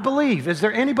hand, I believe. Is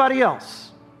there anybody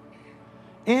else?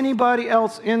 Anybody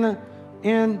else in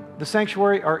the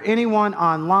sanctuary or anyone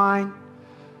online?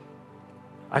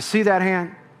 I see that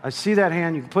hand. I see that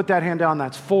hand. You can put that hand down.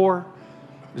 That's 4.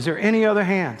 Is there any other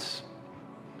hands?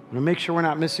 I'm going to make sure we're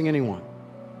not missing anyone.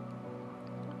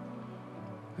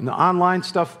 And the online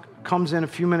stuff comes in a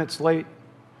few minutes late.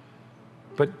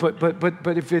 But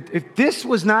if this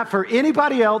was not for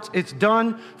anybody else, it's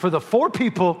done for the 4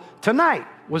 people. Tonight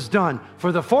was done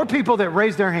for the 4 people that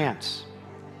raised their hands.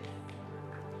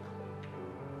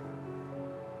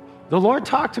 The Lord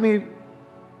talked to me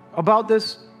about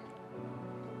this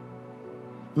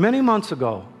many months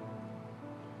ago.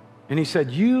 And He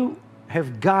said, you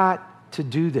have got to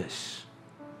do this.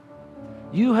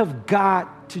 You have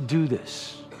got to do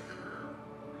this.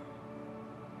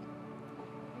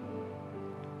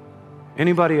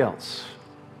 Anybody else?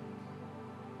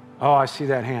 Oh, I see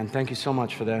that hand. Thank you so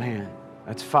much for that hand.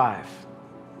 That's 5.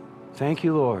 Thank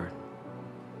you, Lord.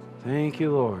 Thank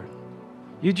you, Lord.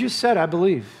 You just said, I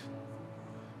believe.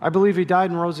 I believe He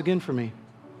died and rose again for me.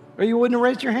 Or you wouldn't have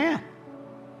raised your hand.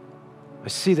 I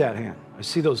see that hand. I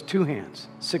see those 2 hands.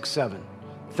 6, 7.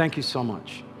 Thank you so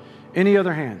much. Any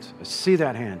other hands? I see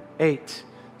that hand. 8.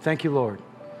 Thank you, Lord.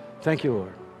 Thank you,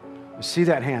 Lord. I see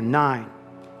that hand. 9.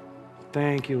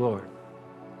 Thank you, Lord.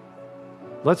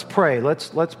 Let's pray. Let's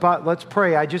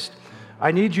pray.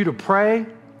 I need you to pray.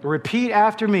 Repeat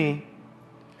after me.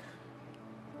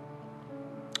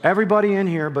 Everybody in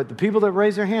here, but the people that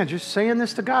raise their hands, you're saying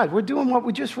this to God. We're doing what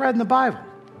we just read in the Bible.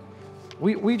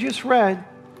 We just read,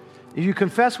 if you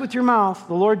confess with your mouth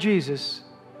the Lord Jesus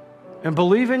and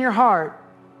believe in your heart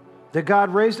that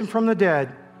God raised Him from the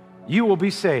dead, you will be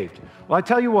saved. Well, I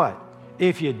tell you what,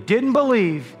 if you didn't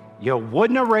believe, you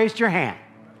wouldn't have raised your hand.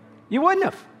 You wouldn't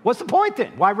have. What's the point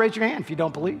then? Why raise your hand if you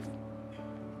don't believe?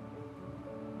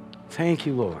 Thank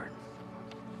you, Lord.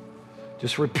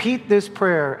 Just repeat this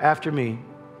prayer after me.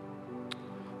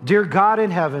 Dear God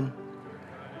in heaven,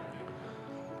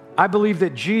 I believe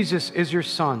that Jesus is your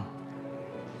Son.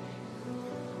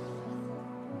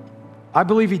 I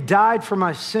believe He died for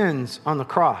my sins on the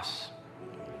cross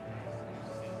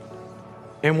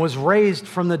and was raised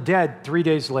from the dead 3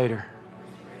 days later.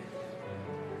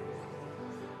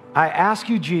 I ask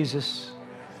you, Jesus,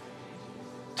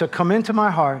 to come into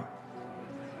my heart,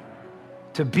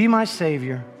 to be my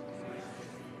Savior,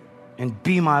 and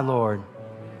be my Lord.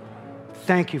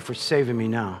 Thank you for saving me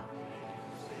now.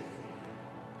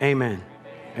 Amen.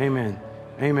 Amen.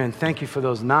 Amen. Thank you for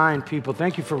those 9 people.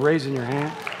 Thank you for raising your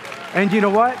hand. And you know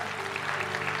what?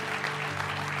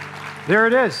 There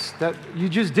it is. That you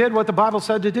just did what the Bible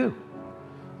said to do.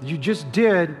 You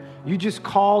just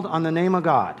called on the name of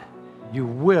God. You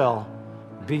will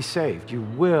be saved. You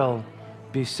will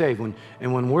be saved.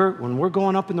 When we're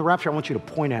going up in the rapture, I want you to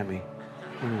point at me.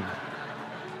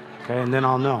 Okay, and then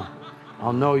I'll know.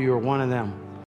 I'll know you're one of them.